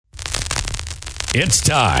It's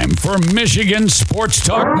time for Michigan Sports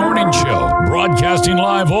Talk Morning Show, broadcasting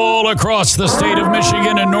live all across the state of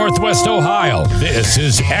Michigan and Northwest Ohio. This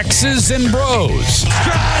is X's and Bros. Stroud is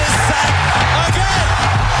sacked again.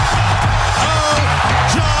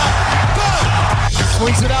 Oh, John, go!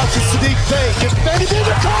 Swings it out to Sadiq Bey. Defended in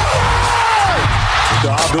the corner. To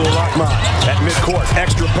Abdul-Rahman at midcourt,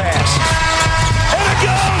 extra pass. And it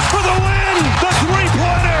goes for the win! The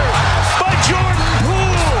three-pointer by Jordan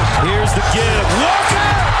Poole. Here's the give.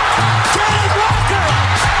 Walker! Kenneth Walker!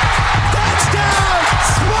 Touchdown!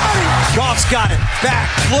 Smarty! Goff's got it. Back,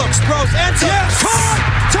 looks, throws, ends up. Yes!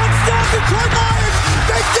 Caught! Touchdown, Detroit Lions!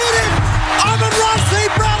 They did it! Amon-Ra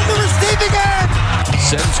St. Brown on the receiving end!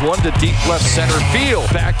 Sends one to deep left center field.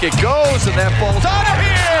 Back it goes, and that ball's out of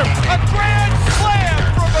here! A grand slam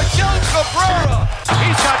from Miguel Cabrera.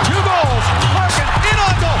 He's got 2 goals. Larkin in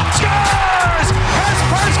on goal. Scores! His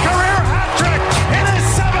first career hat trick in his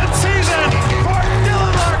 7th season for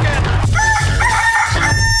Dylan Larkin.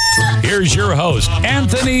 Here's your host,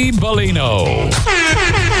 Anthony Bellino.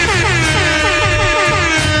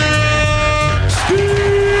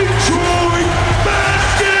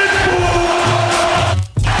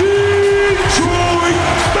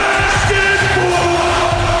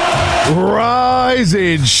 Rise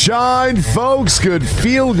and shine, folks. Good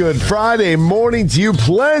feel-good Friday morning to you.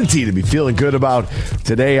 Plenty to be feeling good about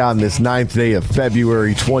today on this 9th day of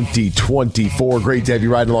February 2024. Great to have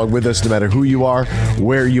you riding along with us no matter who you are,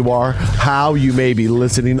 where you are, how you may be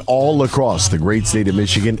listening all across the great state of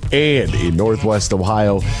Michigan and in Northwest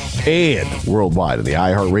Ohio and worldwide on the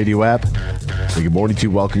iHeartRadio app. So good morning to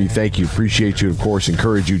you. Welcome you. Thank you. Appreciate you. Of course,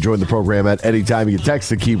 encourage you. Join the program at any time. You can text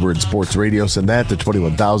the keyword Sports Radio. Send that to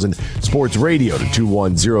 21,000 Sports Radio to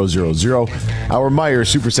 21000. Our Meijer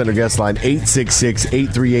Supercenter guest line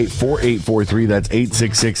 866-838-4843. That's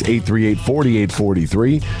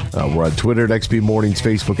 866-838-4843. We're on Twitter at XP Mornings,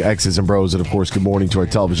 Facebook, X's and Bros, and of course, good morning to our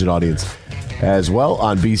television audience as well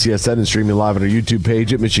on BCSN and streaming live on our YouTube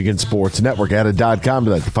page at Michigan Sports Network. Added.com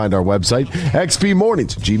to find our website. XP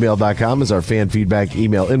Mornings, gmail.com is our fan feedback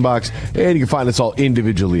email inbox. And you can find us all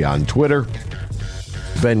individually on Twitter.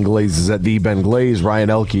 Ben Glaze is at the Ben Glaze.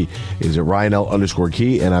 Ryan Elke is at Ryan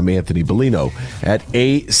L_Key. And I'm Anthony Bellino at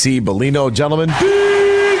AC Bellino. Gentlemen.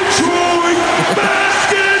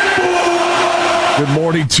 Good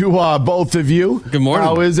morning to both of you. Good morning.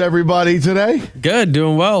 How is everybody today? Good,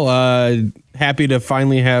 doing well. Happy to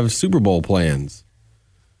finally have Super Bowl plans.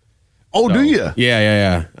 Oh, do you?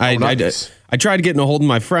 Yeah. Nice. I tried getting a hold of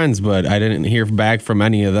my friends, but I didn't hear back from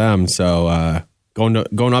any of them. So going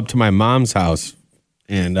up to my mom's house,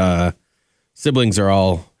 and siblings are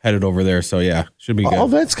all headed over there. So yeah, should be good. Oh,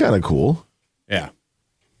 that's kind of cool. Yeah.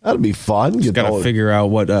 That'll be fun. Just got to figure out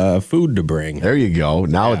what food to bring. There you go.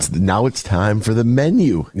 Now it's time for the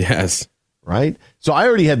menu. Yes. Right? So I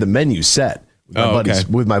already had the menu set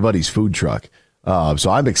with my buddy's food truck. So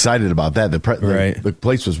I'm excited about that. The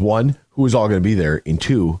place was 1, who was all going to be there, and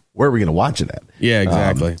 2, where are we going to watch it at? Yeah,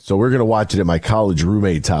 exactly. So we're going to watch it at my college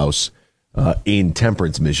roommate's house in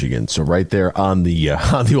Temperance, Michigan. So right there on the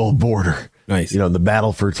old border. Nice. The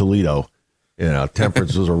battle for Toledo.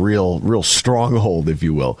 Temperance was a real stronghold, if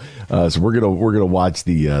you will. So we're gonna watch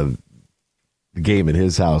the game at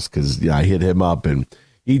his house because I hit him up and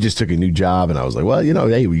he just took a new job and I was like, well,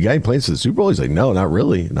 hey, we got any plans for the Super Bowl? He's like, no, not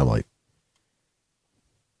really. And I'm like,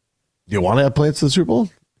 do you want to have plans for the Super Bowl?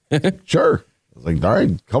 Sure. I was like, all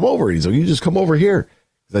right, come over. He's like, you just come over here.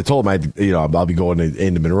 Because I told him I'll be going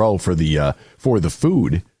into Monroe for the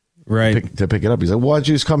food, right? To pick it up. He's like, well, why don't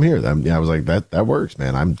you just come here? I was like, that works,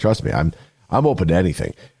 man. Trust me, I'm open to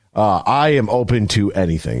anything. I am open to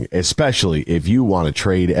anything, especially if you want to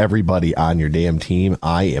trade everybody on your damn team.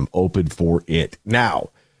 I am open for it. Now,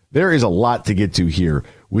 there is a lot to get to here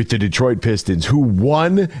with the Detroit Pistons, who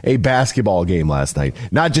won a basketball game last night.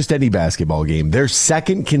 Not just any basketball game. Their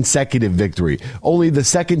 2nd consecutive victory. Only the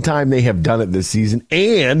 2nd time they have done it this season.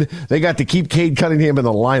 And they got to keep Cade Cunningham in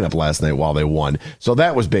the lineup last night while they won. So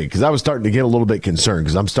that was big because I was starting to get a little bit concerned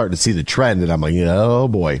because I'm starting to see the trend. And I'm like, oh,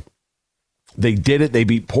 boy. They did it. They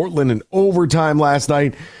beat Portland in overtime last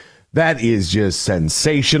night. That is just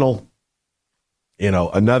sensational.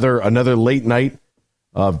 Another late night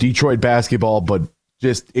of Detroit basketball, but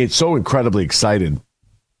just it's so incredibly excited.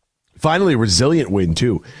 Finally, a resilient win,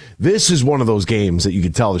 too. This is one of those games that you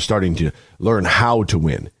can tell they're starting to learn how to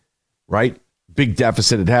win, right? Big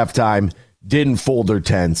deficit at halftime, didn't fold their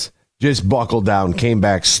tents, just buckled down, came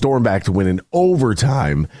back, stormed back to win in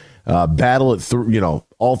overtime, battle it through,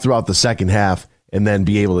 all throughout the second half, and then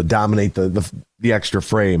be able to dominate the extra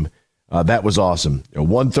frame. That was awesome.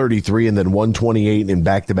 133 and then 128 in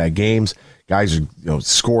back-to-back games. Guys are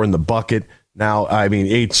scoring the bucket. Now, I mean,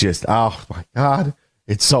 it's just, oh my God,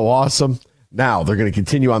 it's so awesome. Now they're going to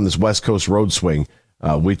continue on this West Coast road swing,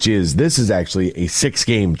 this is actually a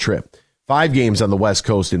 6-game trip. 5 games on the West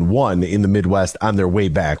Coast and 1 in the Midwest on their way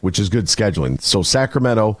back, which is good scheduling. So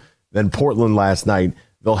Sacramento, then Portland last night.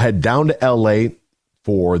 They'll head down to L.A.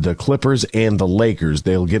 for the Clippers and the Lakers.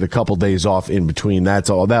 They'll get a couple days off in between. That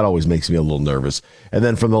always makes me a little nervous. And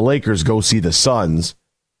then from the Lakers, go see the Suns.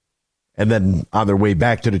 And then on their way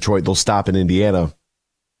back to Detroit, they'll stop in Indiana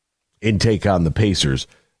and take on the Pacers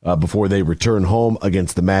before they return home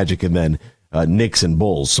against the Magic and then Knicks and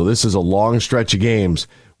Bulls. So this is a long stretch of games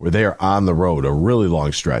where they are on the road, a really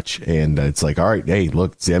long stretch. And it's like, all right, hey,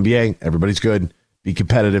 look, it's the NBA. Everybody's good. Be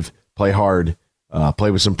competitive. Play hard.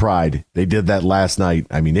 Play with some pride. They did that last night.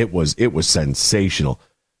 I mean, it was sensational.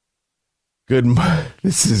 Good.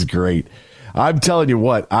 This is great. I'm telling you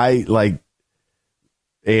what, I like,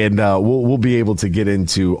 and we'll be able to get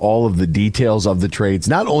into all of the details of the trades,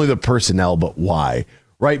 not only the personnel, but why,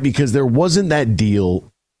 right? Because there wasn't that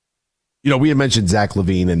deal. You know, we had mentioned Zach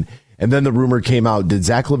LaVine, and then the rumor came out. Did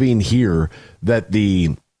Zach LaVine hear that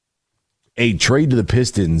a trade to the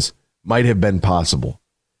Pistons might have been possible?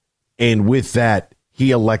 And with that,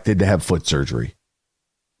 he elected to have foot surgery.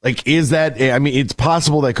 Like, is that, I mean, it's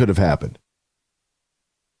possible that could have happened.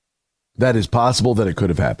 That is possible that it could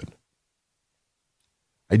have happened.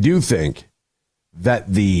 I do think that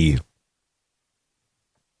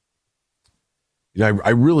I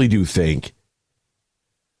really do think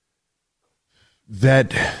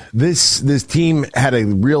that this team had a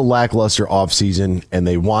real lackluster offseason and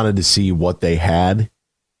they wanted to see what they had,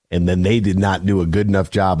 and then they did not do a good enough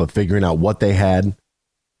job of figuring out what they had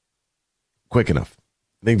quick enough.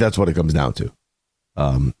 I think that's what it comes down to.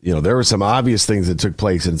 There were some obvious things that took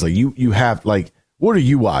place, and it's like you have, like, what are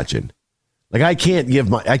you watching? Like, I can't give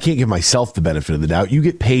myself the benefit of the doubt. You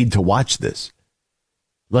get paid to watch this.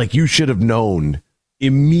 Like, you should have known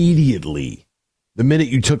immediately the minute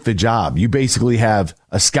you took the job. You basically have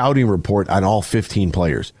a scouting report on all 15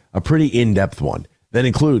 players, a pretty in-depth one that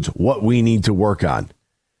includes what we need to work on.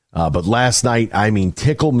 But last night, I mean,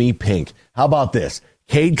 tickle me pink. How about this?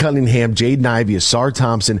 Cade Cunningham, Jaden Ivey, Asar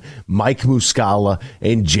Thompson, Mike Muscala,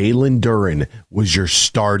 and Jalen Duren was your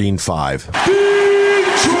starting 5.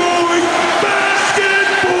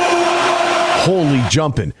 Holy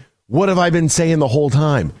jumping. What have I been saying the whole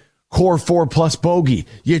time? Core 4 plus Bogey.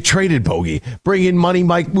 You traded Bogey. Bring in money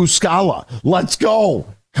Mike Muscala. Let's go.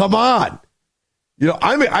 Come on.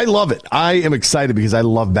 I love it. I am excited because I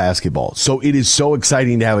love basketball. So it is so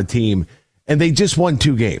exciting to have a team. And they just won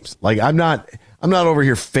 2 games. Like, I'm not over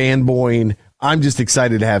here fanboying. I'm just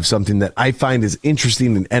excited to have something that I find is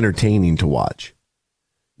interesting and entertaining to watch.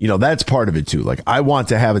 That's part of it too. Like, I want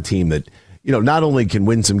to have a team that, not only can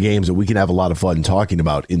win some games that we can have a lot of fun talking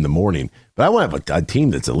about in the morning, but I want to have a team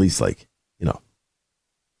that's at least like,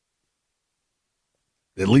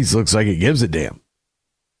 at least looks like it gives a damn.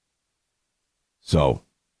 So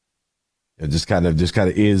it just kind of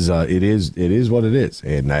is, it is what it is.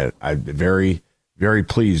 And I'm very, very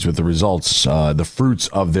pleased with the results, the fruits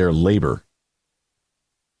of their labor.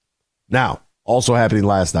 Now, also happening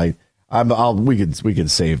last night, we can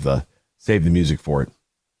save the music for it.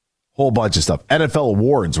 Whole bunch of stuff. NFL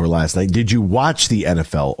awards were last night. Did you watch the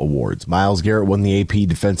NFL awards? Myles Garrett won the AP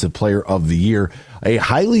Defensive Player of the Year, a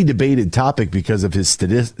highly debated topic because of his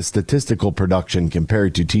statistical production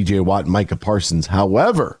compared to TJ Watt and Micah Parsons.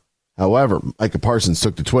 However, Micah Parsons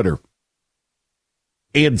took to Twitter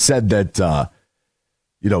and said that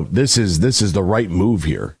this is the right move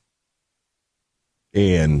here.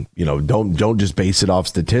 And, don't just base it off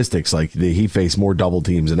statistics. Like, he faced more double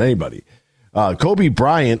teams than anybody. Kobe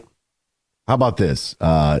Bryant, how about this?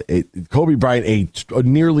 Kobe Bryant, a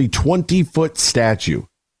nearly 20-foot statue.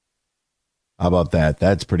 How about that?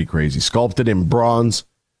 That's pretty crazy. Sculpted in bronze.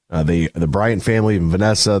 The Bryant family and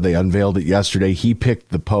Vanessa, they unveiled it yesterday. He picked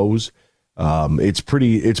the pose. It's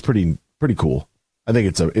pretty cool. I think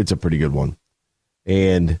it's a pretty good one.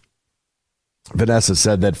 And Vanessa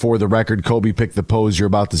said that, for the record, Kobe picked the pose you're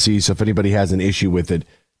about to see. So if anybody has an issue with it,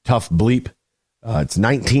 tough bleep. It's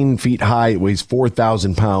 19 feet high. It weighs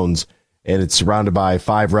 4,000 pounds, and it's surrounded by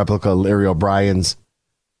 5 replica Larry O'Briens.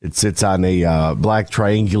 It sits on a black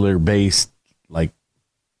triangular base. Like,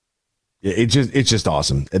 it's just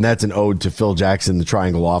awesome. And that's an ode to Phil Jackson, the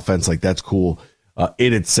triangle offense. Like, that's cool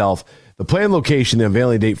in itself. The planned location and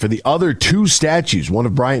unveiling date for the other 2 statues, one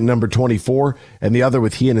of Bryant, number 24, and the other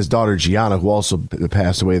with he and his daughter Gianna, who also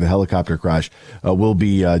passed away in the helicopter crash, will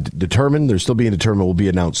be determined. They're still being determined. Will be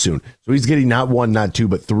announced soon. So he's getting not 1, not 2,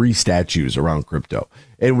 but 3 statues around crypto.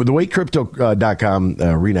 And with the way Crypto.com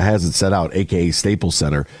arena has it set out, aka Staples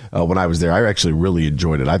Center, when I was there, I actually really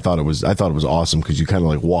enjoyed it. I thought it was awesome because you kind of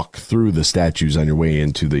like walk through the statues on your way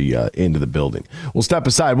into the building. We'll step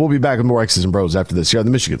aside. We'll be back with more X's and Bros after this here on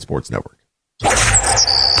the Michigan Sports Network.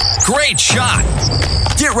 Great shot.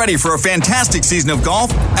 Get ready for a fantastic season of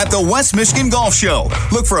golf at the West Michigan Golf Show.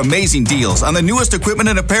 Look for amazing deals on the newest equipment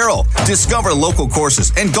and apparel. Discover local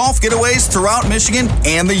courses and golf getaways throughout Michigan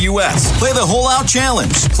and the U.S. Play the Hole Out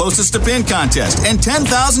Challenge, closest to pin contest, and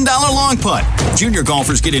 $10,000 long putt. Junior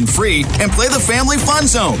golfers get in free and play the Family Fun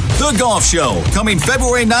Zone. The Golf Show, coming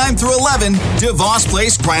February 9 through 11, DeVos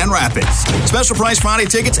Place, Grand Rapids. Special price Friday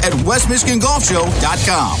tickets at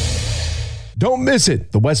westmichigangolfshow.com. Don't miss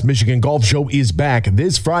it. The West Michigan Golf Show is back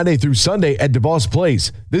this Friday through Sunday at DeVos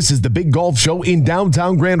Place. This is the big golf show in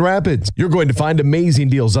downtown Grand Rapids. You're going to find amazing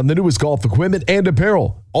deals on the newest golf equipment and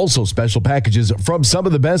apparel. Also special packages from some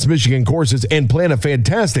of the best Michigan courses and plan a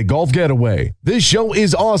fantastic golf getaway. This show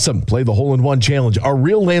is awesome. Play the Hole-in-One Challenge, a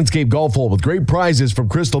real landscape golf hole with great prizes from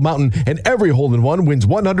Crystal Mountain, and every hole-in-one wins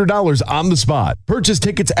 $100 on the spot. Purchase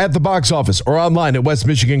tickets at the box office or online at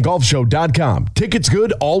westmichigangolfshow.com. Tickets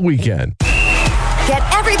good all weekend. Get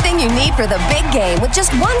everything you need for the big game with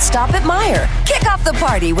just one stop at Meijer. Kick off the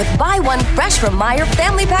party with buy one fresh from Meijer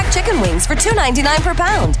family pack chicken wings for $2.99 per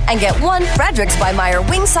pound and get one Fredericks by Meijer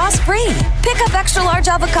wing sauce free. Pick up extra large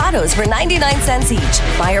avocados for 99 cents each,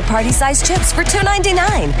 Meijer party size chips for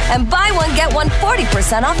 $2.99, and buy one get one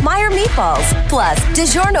 40% off Meijer meatballs. Plus,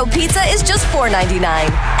 DiGiorno pizza is just $4.99.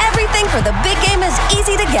 Everything for the big game is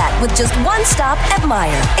easy to get with just one stop at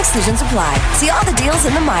Meijer. Exclusions apply. See all the deals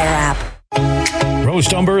in the Meijer app.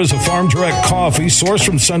 Roast Umber is a farm direct coffee sourced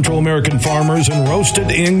from Central American farmers and roasted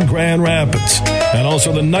in Grand Rapids. And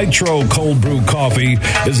also the Nitro Cold Brew Coffee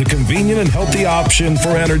is a convenient and healthy option for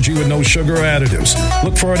energy with no sugar additives.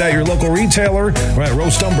 Look for it at your local retailer or at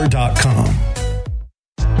roastumber.com.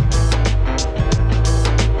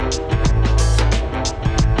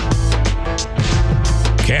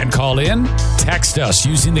 Can't call in? Text us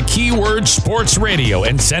using the keyword sports radio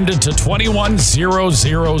and send it to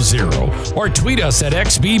 21000 or tweet us at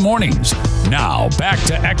XB Mornings. Now back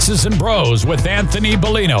to X's and Bros with Anthony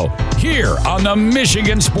Bellino here on the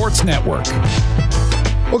Michigan Sports Network.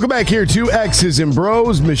 Welcome back here to X's and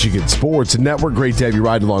Bros, Michigan Sports Network. Great to have you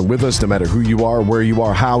ride along with us, no matter who you are, where you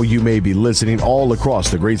are, how you may be listening, all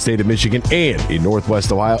across the great state of Michigan and in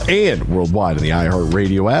Northwest Ohio and worldwide in the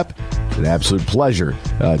iHeartRadio app. It's an absolute pleasure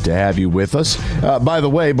to have you with us. By the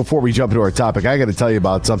way, before we jump into our topic, I got to tell you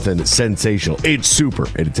about something sensational. It's super,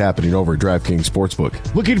 and it's happening over at DraftKings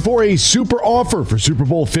Sportsbook. Looking for a super offer for Super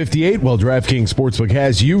Bowl 58? Well, DraftKings Sportsbook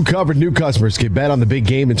has you covered. New customers can bet on the big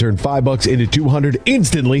game and turn $5 into $200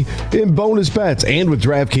 instantly in bonus bets. And with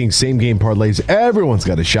DraftKings same-game parlays, everyone's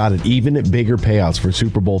got a shot at even bigger payouts for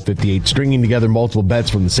Super Bowl 58. Stringing together multiple bets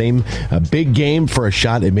from the same big game for a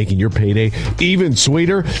shot at making your payday even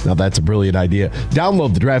sweeter. Now, that's a brilliant idea.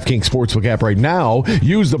 Download the DraftKings Sportsbook app right now.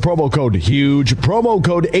 Use the promo code HUGE. Promo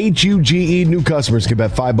code HUGE. New customers can bet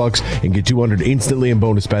 $5 and get $200 instantly in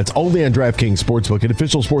bonus bets. Only on DraftKings Sportsbook, an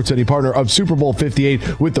official sports betting partner of Super Bowl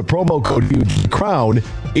 58 with the promo code HUGE. The crown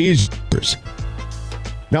is yours.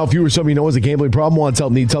 Now, if you or somebody you know has a gambling problem, wants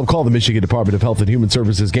help, needs help, call the Michigan Department of Health and Human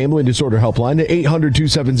Services Gambling Disorder Helpline at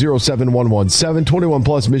 800-270-7117. 21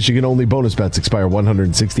 plus Michigan only. Bonus bets expire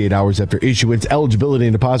 168 hours after issuance. Eligibility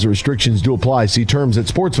and deposit restrictions do apply. See terms at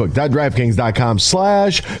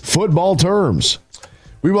sportsbook.draftkings.com/football terms.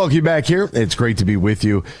 We welcome you back here. It's great to be with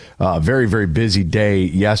you. Very, very busy day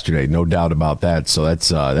yesterday, no doubt about that. So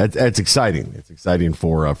that's exciting. It's exciting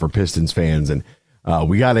for Pistons fans. And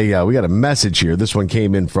we got a message here. This one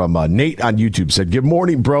came in from Nate on YouTube. Said, "Good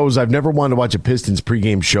morning, bros. I've never wanted to watch a Pistons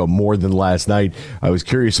pregame show more than last night. I was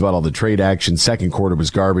curious about all the trade action. Second quarter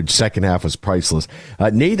was garbage. Second half was priceless."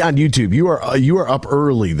 Nate on YouTube, you are up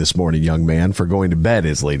early this morning, young man, for going to bed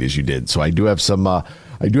as late as you did. So I do have some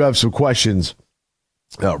questions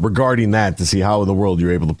regarding that to see how in the world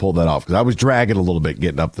you're able to pull that off, because I was dragging a little bit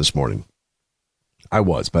getting up this morning. I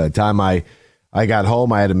was. By the time I got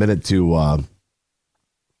home, I had a minute to.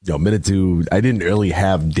 I didn't really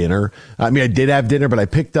have dinner. I mean, I did have dinner, but I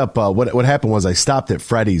picked up, what happened was I stopped at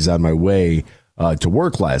Freddy's on my way to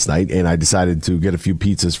work last night, and I decided to get a few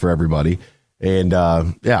pizzas for everybody. And,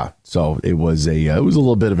 so it was a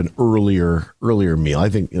little bit of an earlier meal. I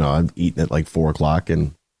think, I'm eating at like 4:00,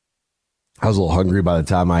 and I was a little hungry by the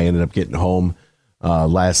time I ended up getting home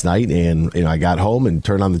last night. And, I got home and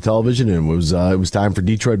turned on the television, and it was time for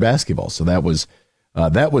Detroit basketball. So that was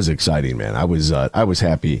exciting, man. I was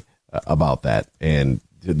happy about that. And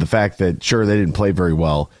the fact that, sure, they didn't play very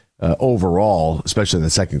well overall, especially in the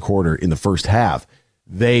second quarter, in the first half.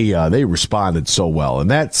 they responded so well, and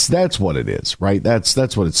that's what it is, right? That's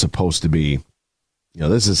what it's supposed to be.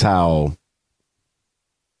 This is how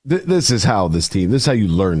this team. This is how you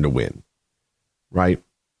learn to win, right?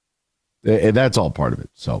 And that's all part of it.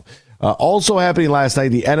 So, also happening last night,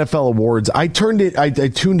 the NFL awards. I tuned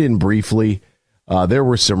in briefly. There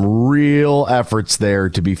were some real efforts there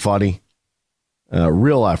to be funny.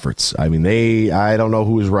 Real efforts. I mean, I don't know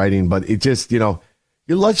who was writing, but it just,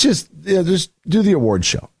 let's just do the award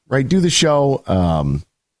show, right? Do the show.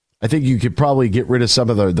 I think you could probably get rid of some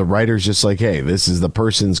of the writers, just like, hey, this is the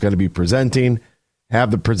person's going to be presenting.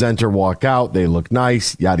 Have the presenter walk out. They look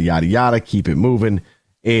nice, yada, yada, yada. Keep it moving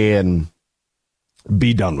and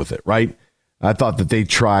be done with it, right? I thought that they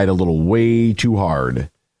tried a little way too hard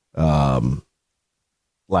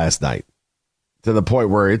last night, to the point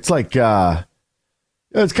where it's like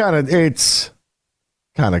it's kind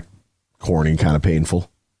of corny, kind of painful,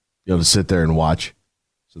 to sit there and watch.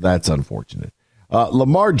 So that's unfortunate.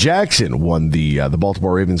 Lamar Jackson won the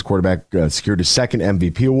Baltimore Ravens quarterback, secured his second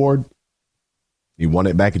MVP award. He won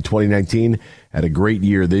it back in 2019, had a great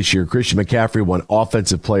year this year. Christian McCaffrey won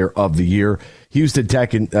Offensive Player of the Year. Houston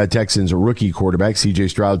Texans rookie quarterback C.J.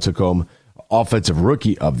 Stroud took home Offensive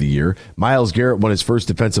Rookie of the Year. Myles Garrett won his first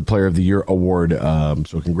Defensive Player of the Year award,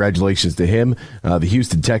 so congratulations to him. The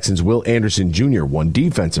Houston Texans' Will Anderson Jr. won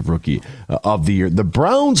Defensive Rookie of the Year. The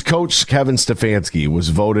Browns coach Kevin Stefanski was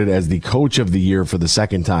voted as the Coach of the Year for the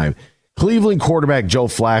second time. Cleveland quarterback Joe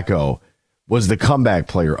Flacco was the Comeback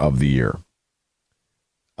Player of the Year.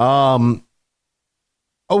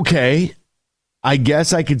 Okay, I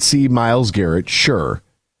guess I could see Myles Garrett, sure.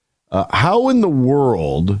 How in the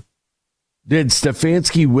world did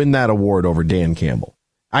Stefanski win that award over Dan Campbell?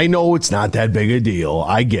 I know it's not that big a deal.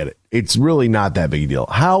 I get it. It's really not that big a deal.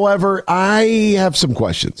 However, I have some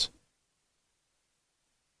questions.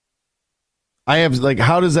 How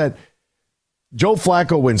does that... Joe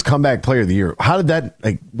Flacco wins Comeback Player of the Year. How did that...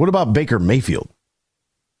 what about Baker Mayfield?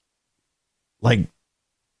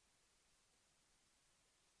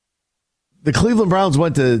 The Cleveland Browns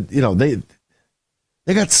went to,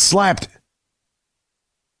 they got slapped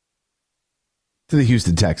to the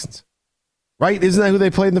Houston Texans, right? Isn't that who they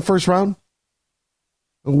played in the first round?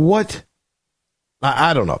 What?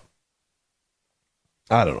 I don't know.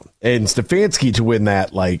 And Stefanski to win that,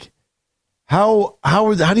 how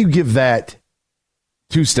do you give that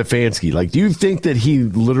to Stefanski? Do you think that he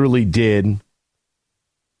literally did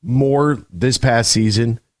more this past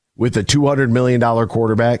season with a $200 million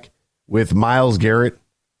quarterback, with Myles Garrett,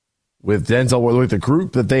 with Denzel, with the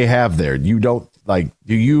group that they have there? You don't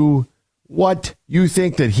you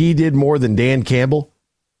think that he did more than Dan Campbell,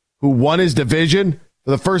 who won his division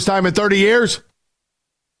for the first time in 30 years?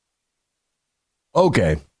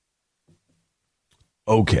 Okay.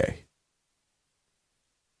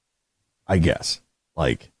 I guess.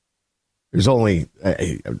 There's only,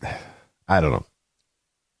 I don't know.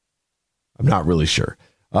 I'm not really sure.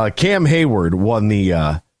 Cam Hayward won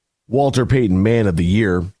the Walter Payton Man of the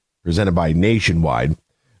Year, presented by Nationwide.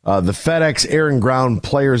 The FedEx Air and Ground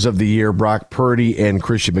Players of the Year, Brock Purdy and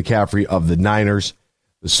Christian McCaffrey of the Niners.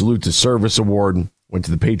 The Salute to Service Award went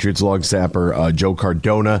to the Patriots long snapper Joe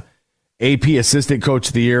Cardona. AP Assistant Coach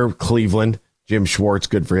of the Year, Cleveland, Jim Schwartz,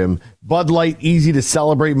 good for him. Bud Light Easy to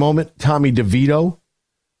Celebrate moment, Tommy DeVito.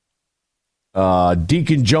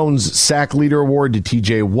 Deacon Jones Sack Leader Award to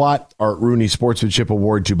TJ Watt. Art Rooney Sportsmanship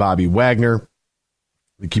Award to Bobby Wagner.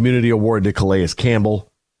 The Community Award to Calais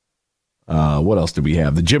Campbell. What else did we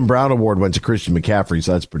have? The Jim Brown Award went to Christian McCaffrey,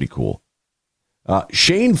 so that's pretty cool.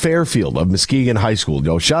 Shane Fairfield of Muskegon High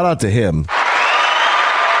School. Shout out to him.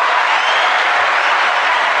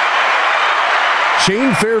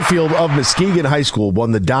 Shane Fairfield of Muskegon High School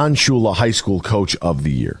won the Don Shula High School Coach of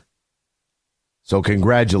the Year. So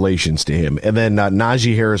congratulations to him. And then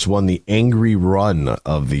Najee Harris won the Angry Run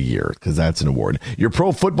of the Year, because that's an award. Your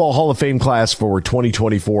Pro Football Hall of Fame class for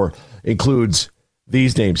 2024 includes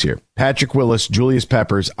these names here: Patrick Willis, Julius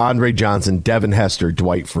Peppers, Andre Johnson, Devin Hester,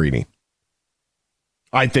 Dwight Freeney.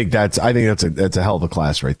 I think that's a hell of a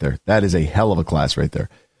class right there. That is a hell of a class right there.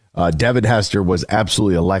 Devin Hester was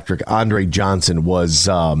absolutely electric. Andre Johnson was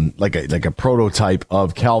like a prototype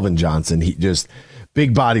of Calvin Johnson. He just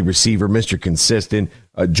big body receiver, Mr. Consistent.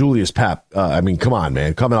 Julius Pep, come on,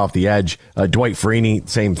 man, coming off the edge. Dwight Freeney,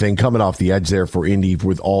 same thing, coming off the edge there for Indy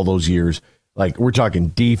with all those years. We're talking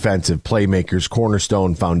defensive playmakers,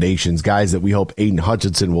 cornerstone foundations, guys that we hope Aiden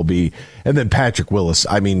Hutchinson will be. And then Patrick Willis.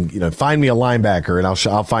 Find me a linebacker and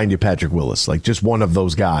I'll find you Patrick Willis. Just one of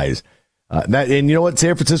those guys. And you know what?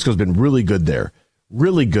 San Francisco's been really good there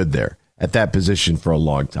at that position for a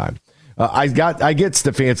long time. I get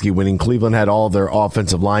Stefanski winning. Cleveland had all their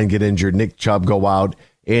offensive line get injured, Nick Chubb go out,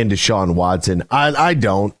 and Deshaun Watson. I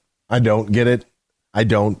don't get it. I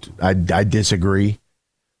disagree.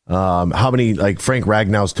 How many, like Frank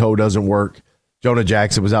Ragnow's toe doesn't work. Jonah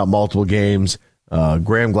Jackson was out multiple games.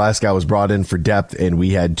 Graham Glasgow was brought in for depth, and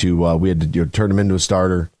we had to turn him into a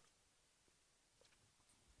starter.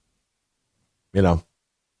 Like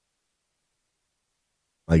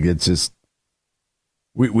it's just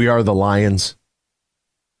we are the Lions.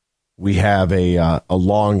 We have a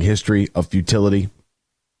long history of futility.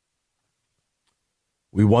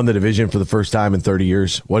 We won the division for the first time in 30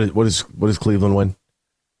 years. What does Cleveland win?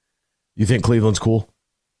 You think Cleveland's cool?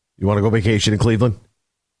 You want to go vacation in Cleveland?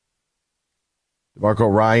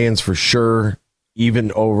 DeMarco Ryans for sure,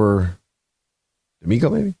 even over D'Amico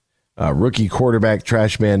maybe? Rookie quarterback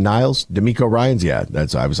trash man Niles. D'Amico Ryans, yeah,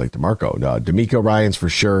 I was like DeMarco. No, D'Amico Ryans for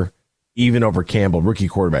sure, even over Campbell. Rookie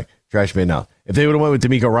quarterback trash man Niles. If they would have went with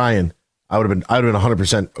D'Amico Ryan, I would have been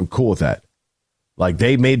 100% cool with that. Like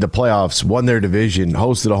they made the playoffs, won their division,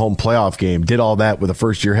 hosted a home playoff game, did all that with a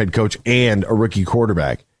first-year head coach and a rookie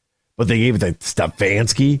quarterback. But they gave it to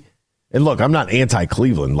Stefanski. And look, I'm not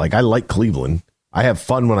anti-Cleveland. Like I like Cleveland. I have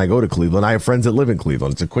fun when I go to Cleveland. I have friends that live in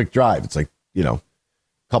Cleveland. It's a quick drive. It's like,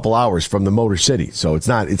 couple hours from the Motor City. So it's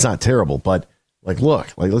not terrible, but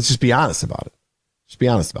let's just be honest about it. Just be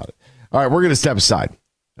honest about it. All right, we're going to step aside.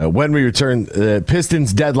 When we return,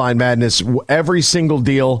 Pistons deadline madness, every single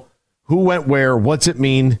deal, who went where, what's it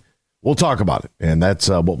mean? We'll talk about it. And that's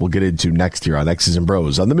what we'll get into next here on X's and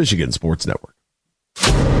Bros on the Michigan Sports Network.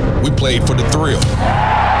 We played for the thrill,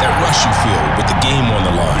 that rush you feel with the game on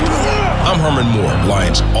the line. I'm Herman Moore,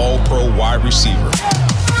 Lions All-Pro wide receiver.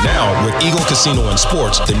 Now, with Eagle Casino and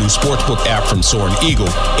Sports, the new sportsbook app from Soaring Eagle,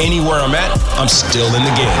 anywhere I'm at, I'm still in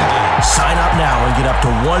the game. Sign up now and get up to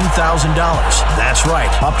 $1,000. That's right,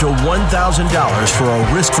 up to $1,000 for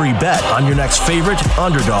a risk-free bet on your next favorite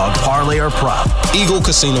underdog, parlay, or prop. Eagle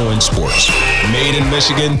Casino and Sports. Made in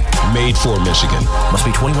Michigan, made for Michigan. Must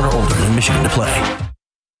be 21 or older in Michigan to play.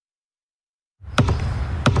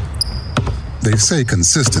 They say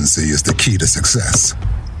consistency is the key to success.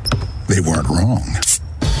 They weren't wrong.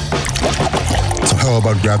 So how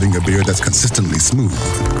about grabbing a beer that's consistently smooth,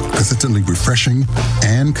 consistently refreshing,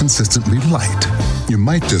 and consistently light? You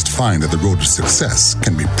might just find that the road to success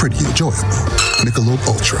can be pretty enjoyable. Michelob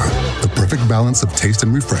Ultra, the perfect balance of taste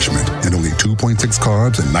and refreshment, and only 2.6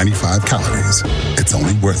 carbs and 95 calories. It's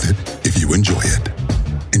only worth it if you enjoy it.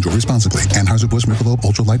 Enjoy responsibly. Anheuser-Busch Michelob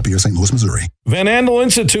Ultra Light Beer, St. Louis, Missouri. Van Andel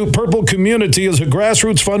Institute Purple Community is a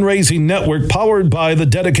grassroots fundraising network powered by the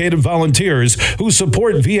dedicated volunteers who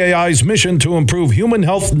support VAI's mission to improve human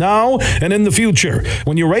health now and in the future.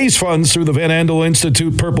 When you raise funds through the Van Andel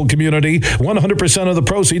Institute Purple Community, 100% of the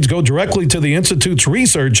proceeds go directly to the Institute's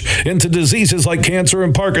research into diseases like cancer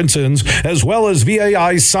and Parkinson's, as well as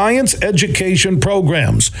VAI's science education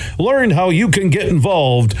programs. Learn how you can get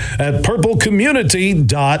involved at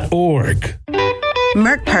purplecommunity.org.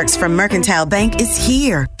 Merck Perks from Mercantile Bank is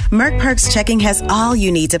here. Merck Perks checking has all you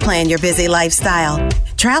need to plan your busy lifestyle.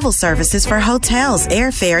 Travel services for hotels,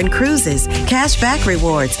 airfare, and cruises, cashback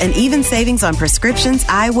rewards, and even savings on prescriptions,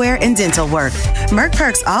 eyewear, and dental work. Merck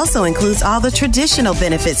Perks also includes all the traditional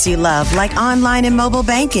benefits you love, like online and mobile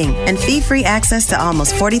banking, and fee-free access to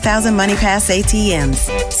almost 40,000 MoneyPass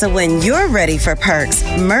ATMs. So when you're ready for perks,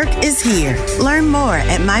 Merck is here. Learn more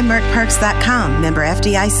at mymerckperks.com, member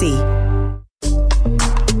FDIC.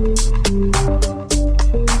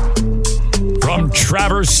 From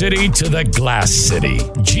Traverse City to the Glass City,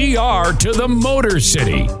 GR to the Motor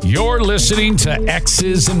City, you're listening to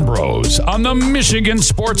X's and Bros on the Michigan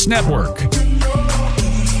Sports Network.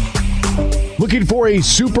 Looking for a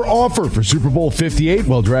super offer for Super Bowl 58?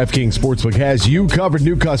 Well, DraftKings Sportsbook has you covered.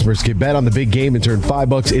 New customers can bet on the big game and turn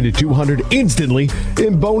 $5 into $200 instantly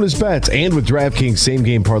in bonus bets. And with DraftKings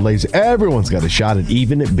same-game parlays, everyone's got a shot at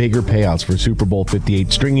even bigger payouts for Super Bowl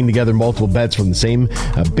 58. Stringing together multiple bets from the same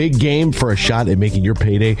big game for a shot at making your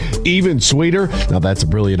payday even sweeter. Now, that's a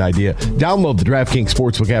brilliant idea. Download the DraftKings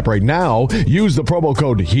Sportsbook app right now. Use the promo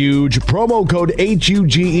code HUGE. Promo code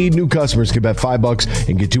HUGE. New customers can bet $5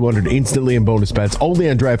 and get $200 instantly in bonus bets only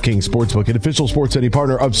on DraftKings Sportsbook, an official sports betting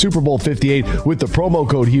partner of Super Bowl 58 with the promo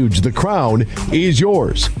code HUGE. The crown is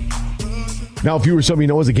yours. Now, if you or somebody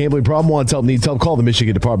knows a gambling problem, wants help, needs help, call the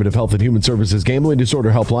Michigan Department of Health and Human Services Gambling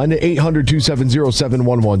Disorder Helpline at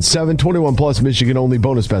 800-270-7117. 21 plus Michigan only.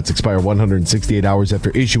 Bonus bets expire 168 hours after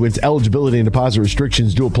issuance. Eligibility and deposit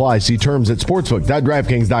restrictions do apply. See terms at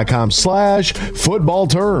sportsbook.draftkings.com/football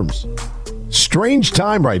terms. Strange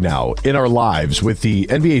time right now in our lives with the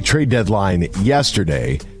NBA trade deadline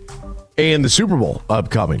yesterday. and the Super Bowl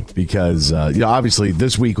upcoming, because obviously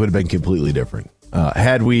this week would have been completely different.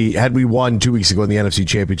 Had we won 2 weeks ago in the NFC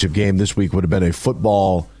Championship game, this week would have been a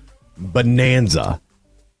football bonanza,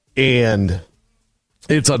 and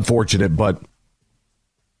it's unfortunate, but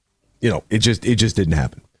it just didn't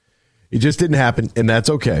happen. It just didn't happen, and that's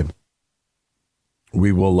okay.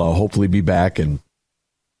 We will hopefully be back, and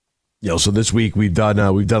so this week we've done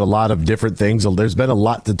a lot of different things. There's been a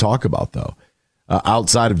lot to talk about though,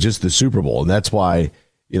 outside of just the Super Bowl, and that's why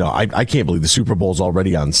I can't believe the Super Bowl is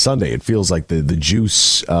already on Sunday. It feels like the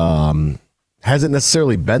juice hasn't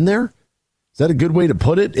necessarily been there. Is that a good way to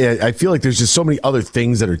put it? I feel like there's just so many other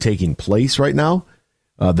things that are taking place right now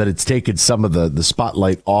that it's taken some of the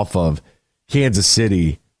spotlight off of Kansas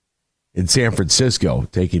City and San Francisco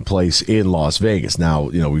taking place in Las Vegas. Now,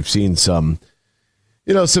 we've seen some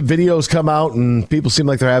videos come out, and people seem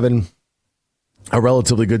like they're having a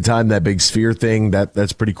relatively good time. That big sphere thing,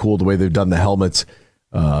 that's pretty cool, the way they've done the helmets.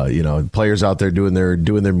 Players out there doing their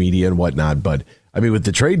media and whatnot. But I mean, with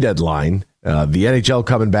the trade deadline, the NHL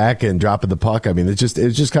coming back and dropping the puck, I mean, it's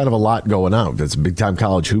just kind of a lot going on. It's big time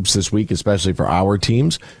college hoops this week, especially for our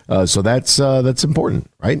teams. So that's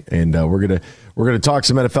important, right? And we're gonna talk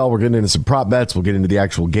some NFL. We're getting into some prop bets. We'll get into the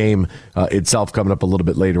actual game itself coming up a little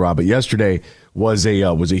bit later on. But yesterday was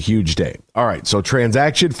a huge day. All right, so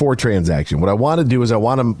transaction for transaction. What I want to do is I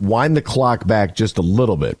want to wind the clock back just a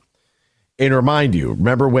little bit and remind you.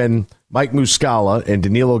 Remember when Mike Muscala and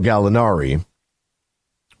Danilo Gallinari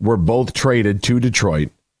were both traded to Detroit,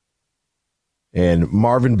 and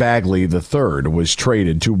Marvin Bagley III was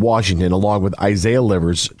traded to Washington along with Isaiah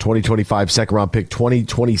Livers, 2025 second-round pick,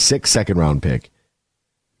 2026 second-round pick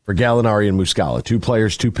for Gallinari and Muscala. 2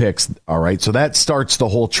 players, 2 picks. All right, so that starts the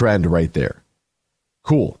whole trend right there.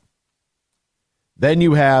 Cool. Then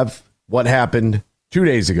you have what happened 2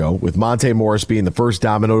 days ago with Monte Morris being the first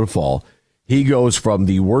domino to fall. He goes from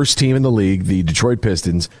the worst team in the league, the Detroit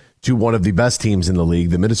Pistons, to one of the best teams in the league,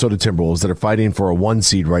 the Minnesota Timberwolves, that are fighting for a 1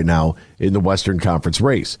 seed right now in the Western Conference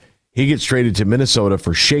race. He gets traded to Minnesota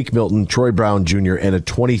for Shake Milton, Troy Brown Jr., and a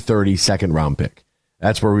 2030 second-round pick.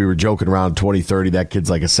 That's where we were joking around 2030. That kid's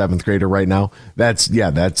like a 7th grader right now. That's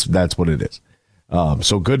what it is.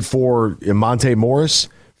 So good for Monte Morris.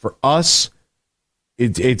 For us,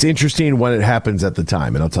 it's interesting when it happens at the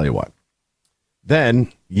time, and I'll tell you what.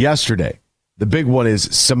 Then, yesterday, the big one is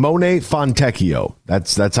Simone Fontecchio.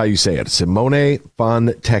 That's how you say it. Simone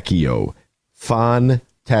Fontecchio. Fontecchio.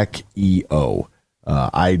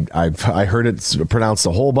 I heard it pronounced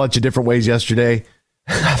a whole bunch of different ways yesterday.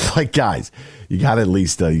 I'm like, guys, you got to at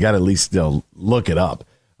least look it up.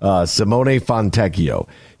 Simone Fontecchio.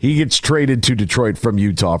 He gets traded to Detroit from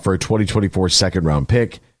Utah for a 2024 second-round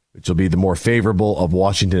pick, which will be the more favorable of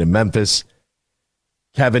Washington and Memphis.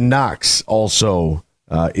 Kevin Knox also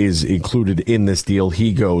is included in this deal.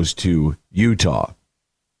 He goes to Utah.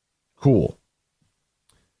 Cool.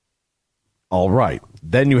 All right.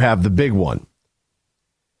 Then you have the big one.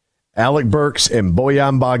 Alec Burks and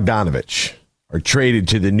Bojan Bogdanovic are traded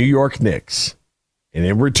to the New York Knicks. And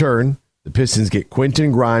in return, the Pistons get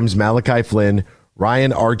Quentin Grimes, Malachi Flynn,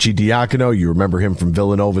 Ryan Arcidiacono. You remember him from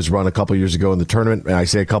Villanova's run a couple years ago in the tournament. And I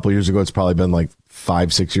say a couple years ago, it's probably been like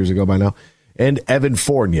 5-6 years ago by now. And Evan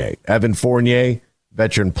Fournier. Evan Fournier,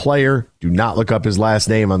 veteran player. Do not look up his last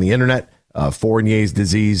name on the internet. Fournier's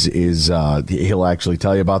disease is, he'll actually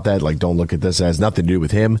tell you about that. Like, don't look at this. It has nothing to do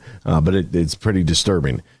with him, but it's pretty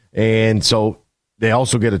disturbing. And so they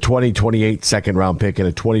also get a 2028 second-round pick and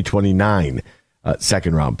a 2029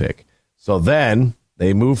 second-round pick. So then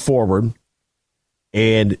they move forward,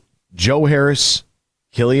 and Joe Harris,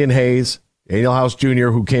 Killian Hayes, Daniel House Jr.,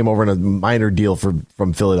 who came over in a minor deal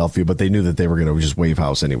from Philadelphia, but they knew that they were going to just waive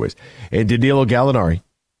House anyways, and Danilo Gallinari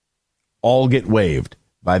all get waived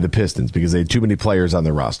by the Pistons because they had too many players on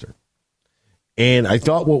their roster. And I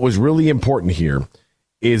thought what was really important here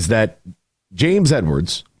is that James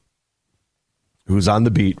Edwards, who's on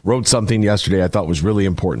the beat, wrote something yesterday I thought was really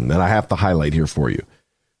important, and I have to highlight here for you.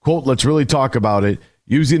 Quote, let's really talk about it.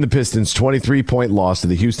 Using the Pistons' 23-point loss to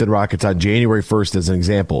the Houston Rockets on January 1st as an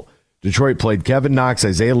example, Detroit played Kevin Knox,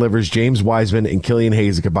 Isaiah Livers, James Wiseman, and Killian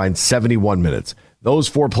Hayes a combined 71 minutes. Those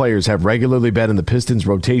 4 players have regularly been in the Pistons'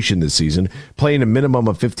 rotation this season, playing a minimum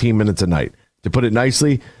of 15 minutes a night. To put it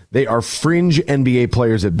nicely, they are fringe NBA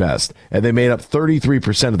players at best, and they made up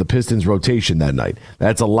 33% of the Pistons' rotation that night.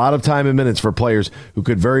 That's a lot of time and minutes for players who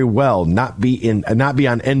could very well not be on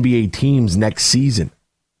NBA teams next season.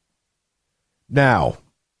 Now,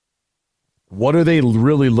 what are they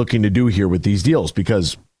really looking to do here with these deals?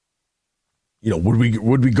 Because, would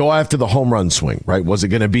we go after the home run swing, right? Was it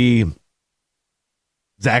going to be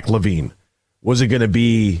Zach LaVine? Was it going to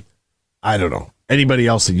be I don't know. Anybody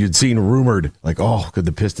else that you'd seen rumored, like, oh, could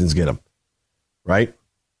the Pistons get him? Right?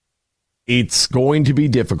 It's going to be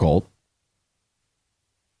difficult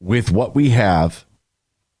with what we have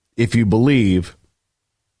if you believe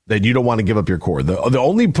that you don't want to give up your core. The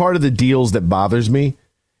only part of the deals that bothers me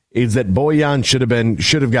is that Bojan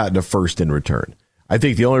should have gotten a first in return. I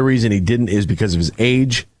think the only reason he didn't is because of his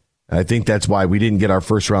age. And I think that's why we didn't get our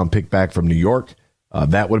first round pick back from New York.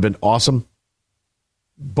 That would have been awesome.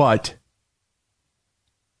 But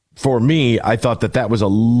for me, I thought that was a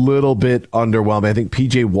little bit underwhelming. I think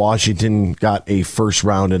PJ Washington got a first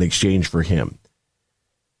round in exchange for him.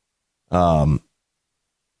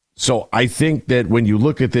 So I think that when you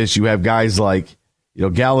look at this, you have guys like,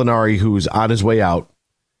 Gallinari, who's on his way out.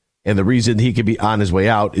 And the reason he could be on his way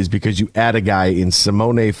out is because you add a guy in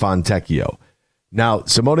Simone Fontecchio. Now,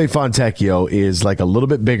 Simone Fontecchio is like a little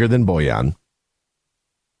bit bigger than Bojan.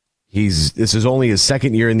 This is only his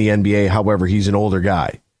second year in the NBA. However, he's an older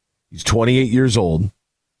guy. He's 28 years old.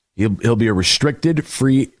 He'll be a restricted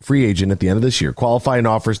free agent at the end of this year. Qualifying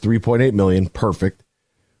offers $3.8 million. Perfect.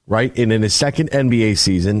 Right? And in his second NBA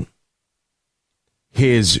season,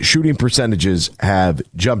 his shooting percentages have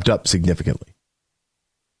jumped up significantly.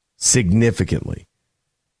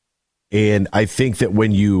 And I think that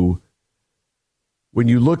when you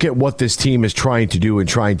look at what this team is trying to do and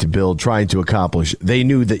trying to build, trying to accomplish, they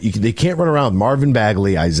knew that they can't run around with Marvin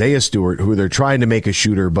Bagley, Isaiah Stewart, who they're trying to make a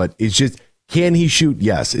shooter, but it's just, can he shoot?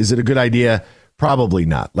 Yes. Is it a good idea? Probably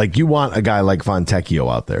not. Like, you want a guy like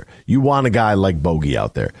Fontecchio out there. You want a guy like Bogey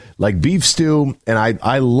out there. Like Beef Stew, and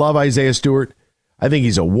I love Isaiah Stewart. I think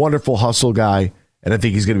he's a wonderful hustle guy, and I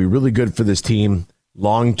think he's going to be really good for this team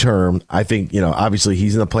long term. I think, obviously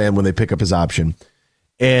he's in the plan when they pick up his option.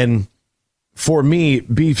 And for me,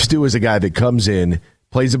 Beef Stew is a guy that comes in,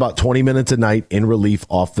 plays about 20 minutes a night in relief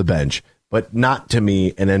off the bench, but not, to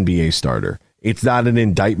me, an NBA starter. It's not an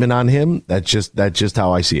indictment on him. That's just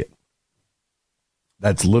how I see it.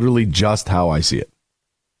 That's literally just how I see it.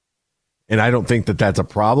 And I don't think that that's a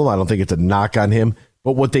problem. I don't think it's a knock on him.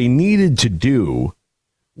 But what they needed to do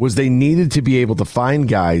was they needed to be able to find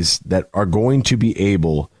guys that are going to be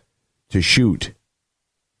able to shoot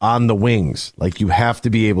on the wings. Like, you have to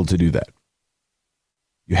be able to do that.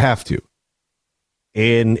 You have to.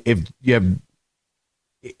 And if you have,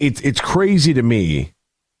 it's crazy to me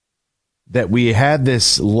that we had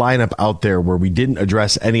this lineup out there where we didn't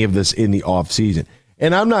address any of this in the offseason.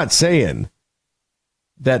 And I'm not saying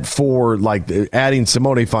that for like adding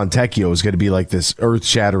Simone Fontecchio is going to be like this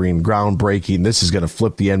earth-shattering, groundbreaking, this is going to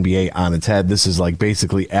flip the NBA on its head. This is like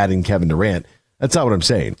basically adding Kevin Durant. That's not what I'm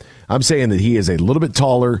saying. I'm saying that he is a little bit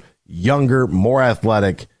taller, younger, more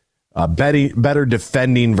athletic, better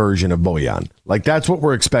defending version of Bojan. Like, that's what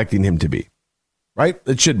we're expecting him to be, right?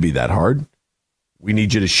 It shouldn't be that hard. We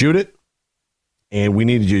need you to shoot it, and we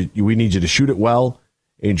need you to shoot it well,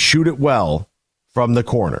 and shoot it well from the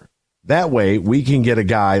corner. That way, we can get a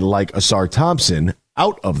guy like Asar Thompson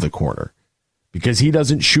out of the corner because he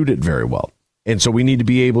doesn't shoot it very well. And so we need to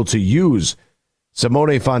be able to use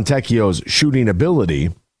Simone Fontecchio's shooting ability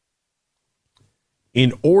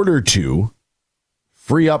in order to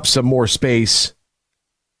free up some more space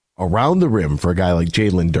around the rim for a guy like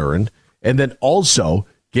Jalen Duren, and then also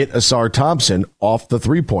get Asar Thompson off the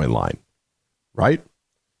three-point line, right?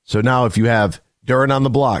 So now if you have Duren on the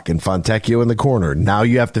block and Fontecchio in the corner, now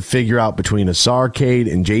you have to figure out between Asar, Cade,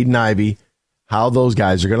 and Jaden Ivey how those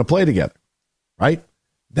guys are going to play together, right?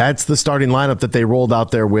 That's the starting lineup that they rolled out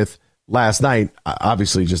there with last night,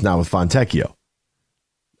 obviously just now with Fontecchio.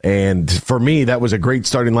 And for me, that was a great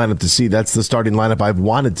starting lineup to see. That's the starting lineup I've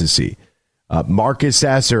wanted to see. Marcus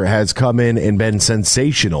Sasser has come in and been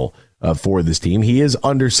sensational for this team. He is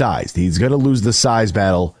undersized. He's going to lose the size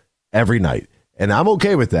battle every night. And I'm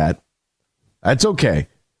okay with that. That's okay.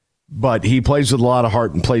 But he plays with a lot of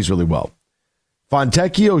heart and plays really well.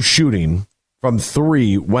 Fontecchio's shooting from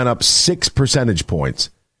three went up 6 percentage points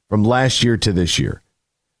from last year to this year.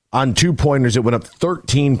 On two-pointers, it went up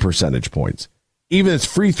 13 percentage points. Even his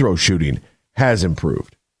free throw shooting has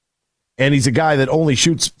improved. And he's a guy that only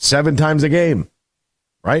shoots 7 times a game,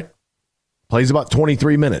 right? Plays about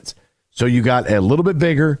 23 minutes. So you got a little bit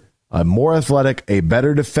bigger, a more athletic, a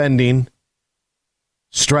better defending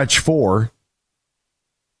stretch 4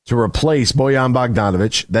 to replace Bojan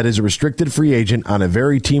Bogdanovic. That is a restricted free agent on a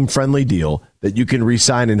very team-friendly deal that you can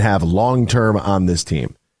re-sign and have long-term on this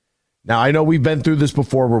team. Now, I know we've been through this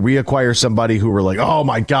before where we acquire somebody who we're like, oh,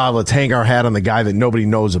 my God, let's hang our hat on the guy that nobody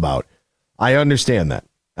knows about. I understand that.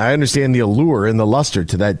 I understand the allure and the luster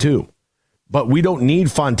to that, too. But we don't need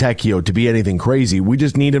Fontecchio to be anything crazy. We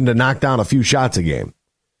just need him to knock down a few shots a game.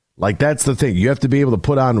 Like, that's the thing. You have to be able to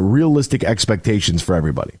put on realistic expectations for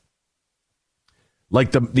everybody.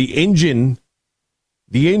 Like the engine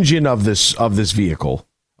of this vehicle,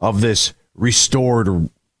 of this restored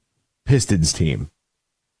Pistons team,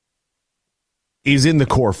 is in the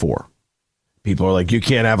core four. People are like, you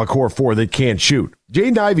can't have a core four that can't shoot.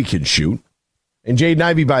 Jaden Ivey can shoot. And Jaden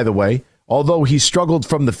Ivey, by the way, although he struggled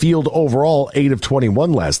from the field overall, 8 of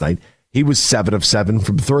 21 last night, he was 7 of 7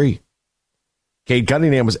 from 3. Cade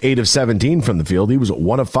Cunningham was 8 of 17 from the field. He was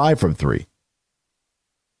 1 of 5 from 3.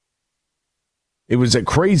 It was a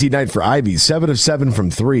crazy night for Ivey. 7 of 7 from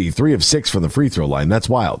 3. 3 of 6 from the free throw line. That's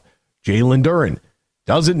wild. Jalen Duren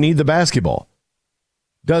doesn't need the basketball.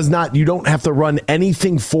 You don't have to run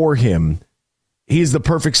anything for him. He's the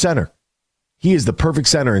perfect center. He is the perfect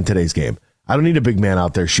center in today's game. I don't need a big man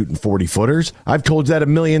out there shooting 40-footers. I've told you that a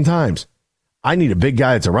million times. I need a big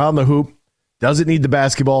guy that's around the hoop, doesn't need the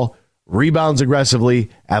basketball, rebounds aggressively,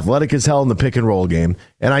 athletic as hell in the pick and roll game.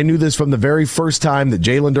 And I knew this from the very first time that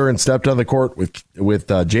Jalen Duren stepped on the court with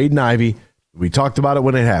Jaden Ivey. We talked about it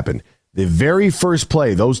when it happened. The very first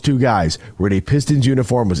play, those two guys were in a Pistons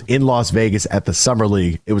uniform, was in Las Vegas at the Summer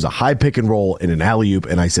League. It was a high pick and roll and an alley-oop,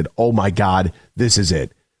 and I said, oh my God, this is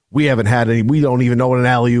it. We don't even know what an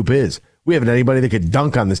alley-oop is. We haven't had anybody that could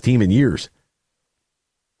dunk on this team in years.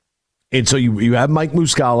 And so you have Mike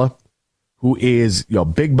Muscala, who is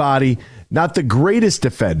big body, not the greatest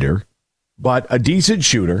defender, but a decent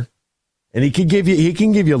shooter, and he can give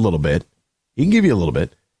you a little bit. He can give you a little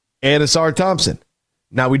bit. And Asar Thompson.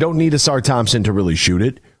 Now, we don't need Asar Thompson to really shoot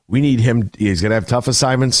it. We need him. He's going to have tough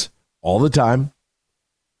assignments all the time.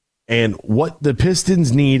 And what the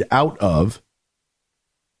Pistons need out of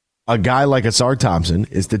a guy like Asar Thompson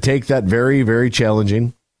is to take that very, very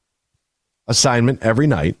challenging assignment every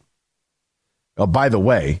night. Oh, by the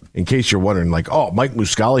way, in case you're wondering, Mike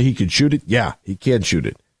Muscala, he could shoot it? Yeah, he can shoot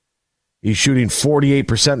it. He's shooting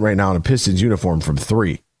 48% right now in a Pistons uniform from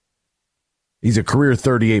 3. He's a career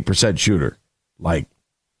 38% shooter.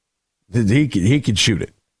 He could shoot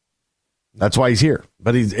it. That's why he's here.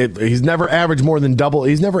 But he's never averaged more than double.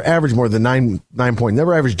 He's never averaged more than 9 points.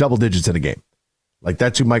 Never averaged double digits in a game.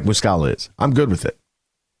 That's who Mike Muscala is. I'm good with it.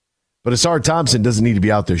 But Asar Thompson doesn't need to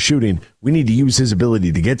be out there shooting. We need to use his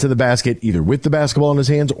ability to get to the basket, either with the basketball in his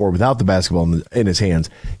hands or without the basketball in his hands.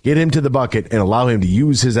 Get him to the bucket and allow him to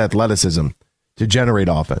use his athleticism to generate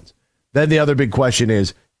offense. Then the other big question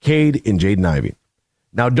is Cade and Jaden Ivey.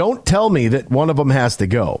 Now, don't tell me that one of them has to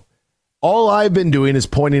go. All I've been doing is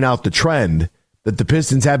pointing out the trend that the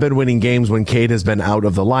Pistons have been winning games when Cade has been out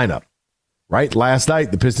of the lineup. Right? Last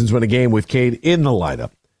night, the Pistons won a game with Cade in the lineup.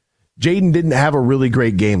 Jaden didn't have a really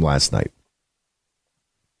great game last night.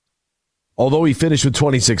 Although he finished with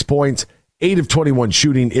 26 points, 8 of 21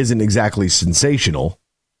 shooting isn't exactly sensational.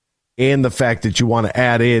 And the fact that you want to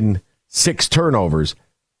add in 6 turnovers,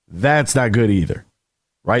 that's not good either.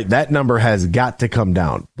 Right? That number has got to come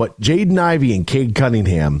down. But Jaden Ivey and Cade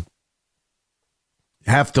Cunningham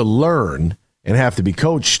have to learn and have to be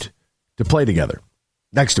coached to play together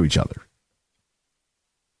next to each other.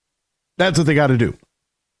 That's what they got to do.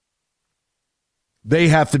 They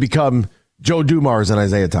have to become Joe Dumars and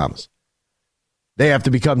Isaiah Thomas. They have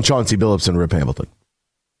to become Chauncey Billups and Rip Hamilton.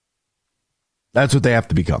 That's what they have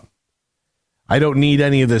to become. I don't need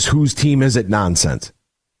any of this whose team is it nonsense.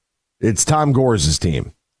 It's Tom Gore's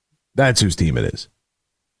team. That's whose team it is.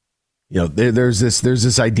 There's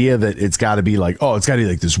this idea that it's got to be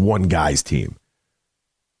this one guy's team.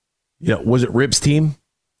 Was it Rip's team?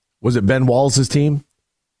 Was it Ben Wallace's team?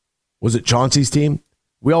 Was it Chauncey's team?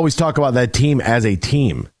 We always talk about that team as a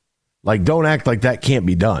team. Don't act like that can't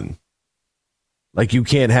be done. You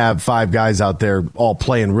can't have 5 guys out there all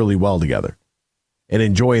playing really well together and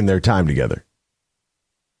enjoying their time together.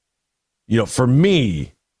 For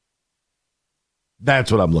me,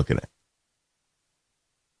 that's what I'm looking at.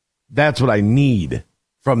 That's what I need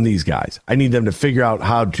from these guys. I need them to figure out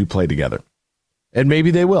how to play together. And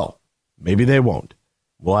maybe they will. Maybe they won't.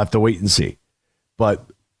 We'll have to wait and see. But,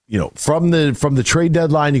 from the trade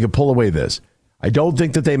deadline, you can pull away this. I don't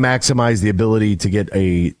think that they maximize the ability to get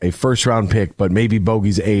a first-round pick, but maybe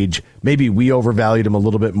Bogey's age. Maybe we overvalued him a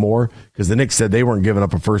little bit more because the Knicks said they weren't giving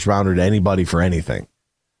up a first-rounder to anybody for anything.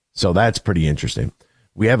 So that's pretty interesting.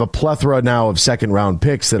 We have a plethora now of second-round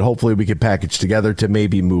picks that hopefully we could package together to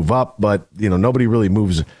maybe move up, but nobody really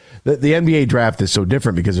moves. The NBA draft is so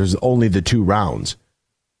different because there's only the 2 rounds,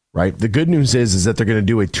 right? The good news is that they're going to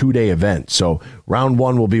do a 2-day event. So round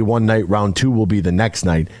 1 will be one night, round 2 will be the next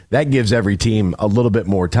night. That gives every team a little bit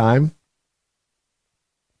more time.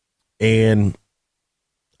 And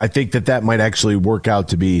I think that might actually work out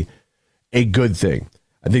to be a good thing.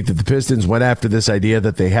 I think that the Pistons went after this idea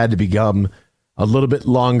that they had to become a little bit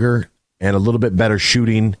longer and a little bit better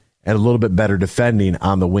shooting and a little bit better defending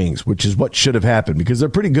on the wings, which is what should have happened because they're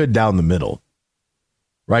pretty good down the middle.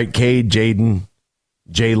 Right? Cade, Jaden,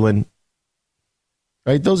 Jalen.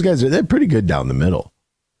 Right? Those guys, they're pretty good down the middle.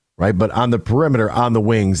 Right? But on the perimeter, on the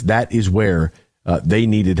wings, that is where they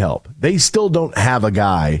needed help. They still don't have a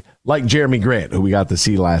guy like Jeremy Grant, who we got to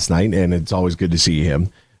see last night, and it's always good to see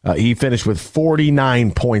him. He finished with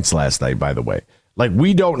 49 points last night, by the way. Like,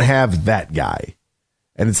 we don't have that guy.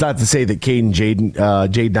 And it's not to say that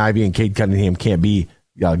Jaden Ivey and Cade Cunningham can't be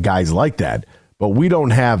guys like that, but we don't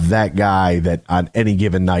have that guy that on any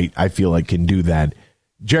given night I feel like can do that.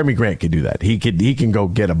 Jeremy Grant can do that. He can go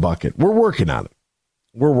get a bucket. We're working on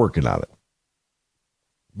it.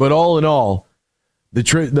 But all in all,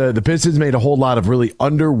 the Pistons made a whole lot of really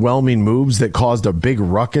underwhelming moves that caused a big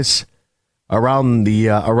ruckus around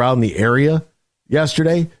the area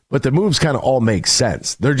yesterday. But the moves kind of all make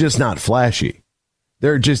sense. They're just not flashy.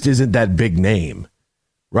 There just isn't that big name,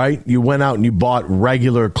 right? You went out and you bought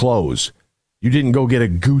regular clothes. You didn't go get a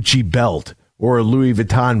Gucci belt or a Louis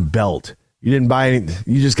Vuitton belt. You didn't buy any.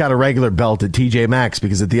 You just got a regular belt at TJ Maxx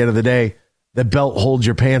because at the end of the day, the belt holds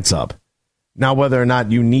your pants up. Now, whether or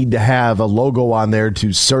not you need to have a logo on there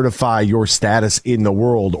to certify your status in the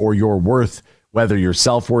world or your worth, whether your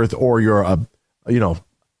self-worth or your,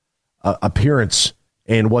 appearance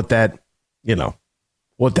and what that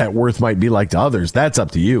worth might be like to others, that's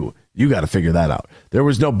up to you. You got to figure that out. There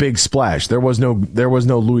was no big splash. There was no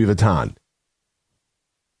Louis Vuitton.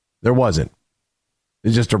 There wasn't.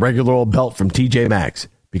 It's just a regular old belt from TJ Maxx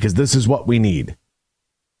because this is what we need.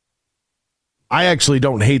 I actually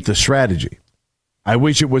don't hate the strategy. I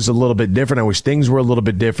wish it was a little bit different. I wish things were a little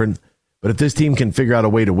bit different. But if this team can figure out a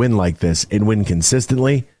way to win like this and win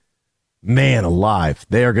consistently, man alive,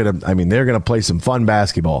 they're gonna play some fun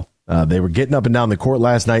basketball. They were getting up and down the court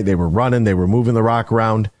last night. They were running. They were moving the rock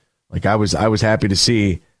around. Like I was happy to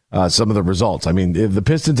see some of the results. I mean, the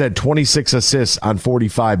Pistons had 26 assists on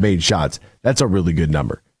 45 made shots. That's a really good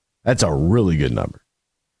number.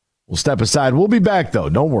 We'll step aside. We'll be back, though.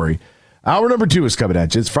 Don't worry. Hour number 2 is coming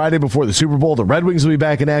at you. It's Friday before the Super Bowl. The Red Wings will be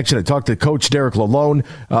back in action. I talked to Coach Derek Lalone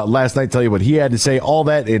last night, tell you what he had to say. All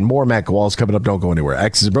that and more. Matt Kowal's coming up. Don't go anywhere.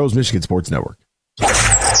 X's and Bros, Michigan Sports Network.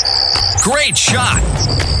 Great shot.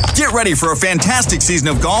 Get ready for a fantastic season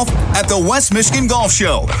of golf at the West Michigan Golf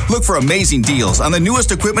Show. Look for amazing deals on the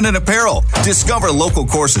newest equipment and apparel. Discover local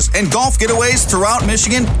courses and golf getaways throughout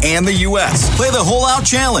Michigan and the U.S. Play the Hole Out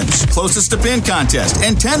Challenge, closest to pin contest,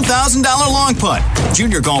 and $10,000 long putt.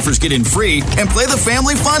 Junior golfers get in free and play the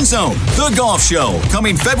Family Fun Zone. The Golf Show,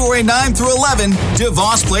 coming February 9 through 11,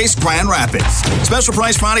 DeVos Place, Grand Rapids. Special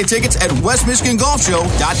price Friday tickets at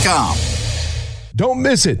westmichigangolfshow.com. Don't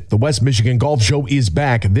miss it. The West Michigan Golf Show is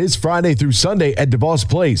back this Friday through Sunday at DeVos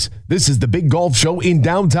Place. This is the big golf show in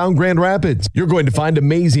downtown Grand Rapids. You're going to find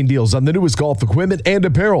amazing deals on the newest golf equipment and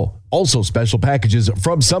apparel. Also special packages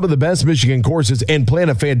from some of the best Michigan courses and plan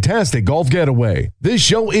a fantastic golf getaway. This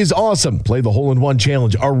show is awesome. Play the Hole-in-One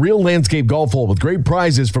Challenge, a real landscape golf hole with great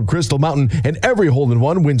prizes from Crystal Mountain, and every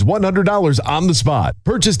hole-in-one wins $100 on the spot.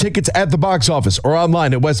 Purchase tickets at the box office or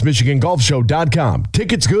online at westmichigangolfshow.com.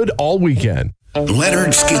 Tickets good all weekend.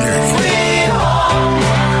 Leonard Skinner,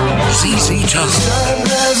 ZZ Top,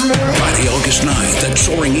 Friday, August 9th at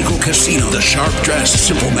Soaring Eagle Casino, the Sharp Dressed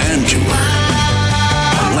Simple Man Tour.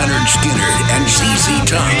 Leonard Skinner and ZZ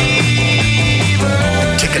Top.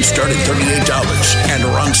 Tickets start at $38 and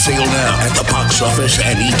are on sale now at the box office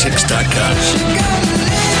and etix.com.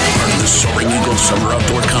 Part of the Soaring Eagle Summer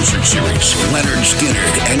Outdoor Concert Series, Leonard Skinner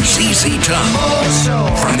and ZZ Top.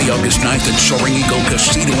 Friday, August 9th at Soaring Eagle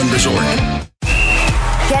Casino and Resort.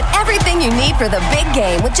 Get everything you need for the big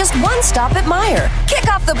game with just one stop at Meijer. Kick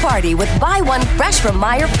off the party with buy one fresh from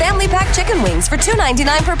Meijer family pack chicken wings for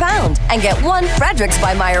 $2.99 per pound and get one Fredericks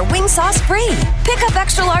by Meijer wing sauce free. Pick up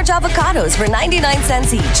extra large avocados for 99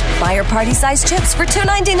 cents each, Meijer party size chips for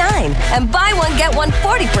 $2.99, and buy one get one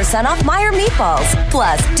 40% off Meijer meatballs.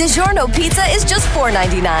 Plus, DiGiorno pizza is just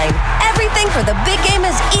 $4.99. Everything for the big game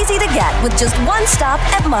is easy to get with just one stop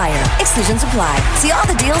at Meijer. Exclusions apply. See all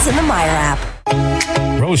the deals in the Meijer app.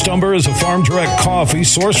 Roast Umber is a farm direct coffee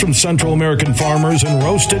sourced from Central American farmers and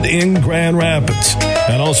roasted in Grand Rapids.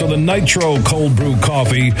 And also the Nitro Cold Brew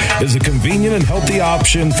Coffee is a convenient and healthy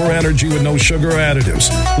option for energy with no sugar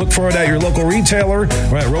additives. Look for it at your local retailer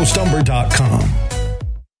or at roastumber.com.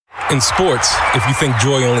 In sports, if you think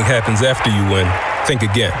joy only happens after you win, think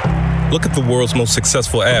again. Look at the world's most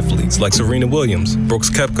successful athletes like Serena Williams, Brooks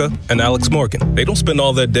Koepka, and Alex Morgan. They don't spend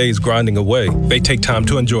all their days grinding away. They take time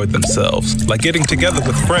to enjoy themselves, like getting together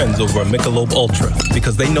with friends over a Michelob Ultra,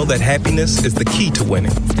 because they know that happiness is the key to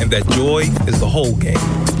winning, and that joy is the whole game,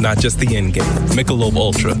 not just the end game. Michelob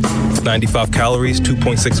Ultra. 95 calories,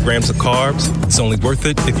 2.6 grams of carbs. It's only worth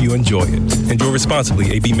it if you enjoy it. Enjoy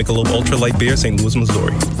responsibly. AB Michelob Ultra Light Beer, St. Louis,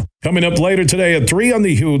 Missouri. Coming up later today at 3 on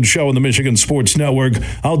The Huge Show on the Michigan Sports Network,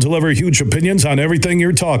 I'll deliver huge opinions on everything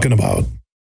you're talking about.